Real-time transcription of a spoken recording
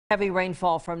Heavy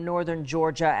rainfall from northern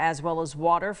Georgia, as well as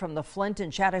water from the Flint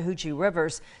and Chattahoochee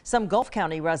rivers. Some Gulf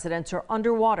County residents are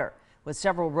underwater. With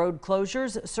several road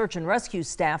closures, search and rescue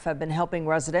staff have been helping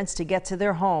residents to get to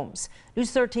their homes.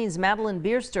 News 13's Madeline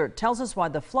Bierster tells us why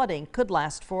the flooding could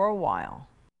last for a while.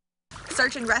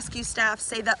 Search and rescue staff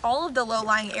say that all of the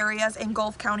low-lying areas in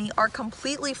Gulf County are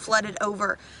completely flooded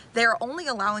over. They are only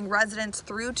allowing residents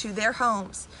through to their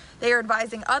homes. They are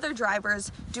advising other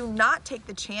drivers, do not take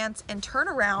the chance and turn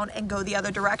around and go the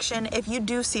other direction if you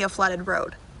do see a flooded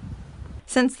road.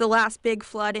 Since the last big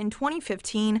flood in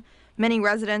 2015, many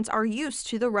residents are used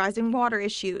to the rising water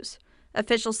issues.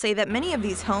 Officials say that many of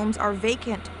these homes are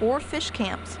vacant or fish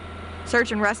camps.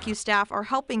 Search and rescue staff are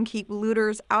helping keep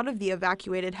looters out of the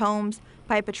evacuated homes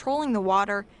by patrolling the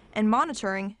water and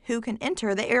monitoring who can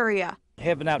enter the area.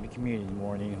 Helping out the community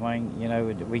more than anything. You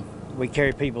know, we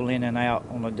carry people in and out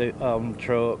on the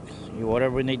trucks,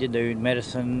 whatever we need to do,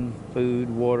 medicine,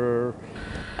 food, water.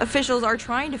 Officials are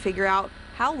trying to figure out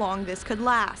how long this could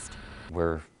last.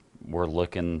 We're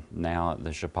looking now at the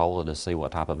Chipola to see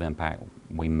what type of impact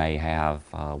we may have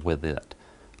with it.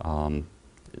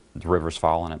 The river's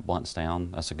falling at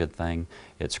Bluntstown. That's a good thing.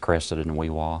 It's crested in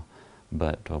Weewa,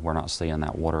 but we're not seeing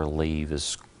that water leave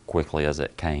as quickly as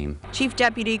it came. Chief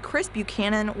Deputy Chris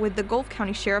Buchanan with the Gulf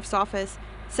County Sheriff's Office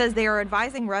says they are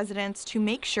advising residents to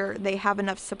make sure they have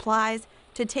enough supplies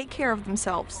to take care of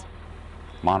themselves.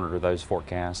 Monitor those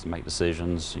forecasts and make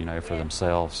decisions, for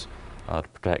themselves to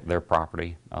protect their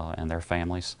property and their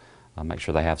families. Make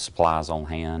sure they have supplies on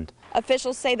hand.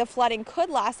 Officials say the flooding could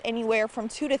last anywhere from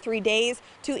 2 to 3 days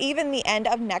to even the end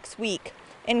of next week.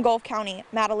 In Gulf County,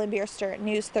 Madeline Bierster,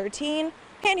 News 13,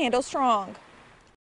 Panhandle Strong.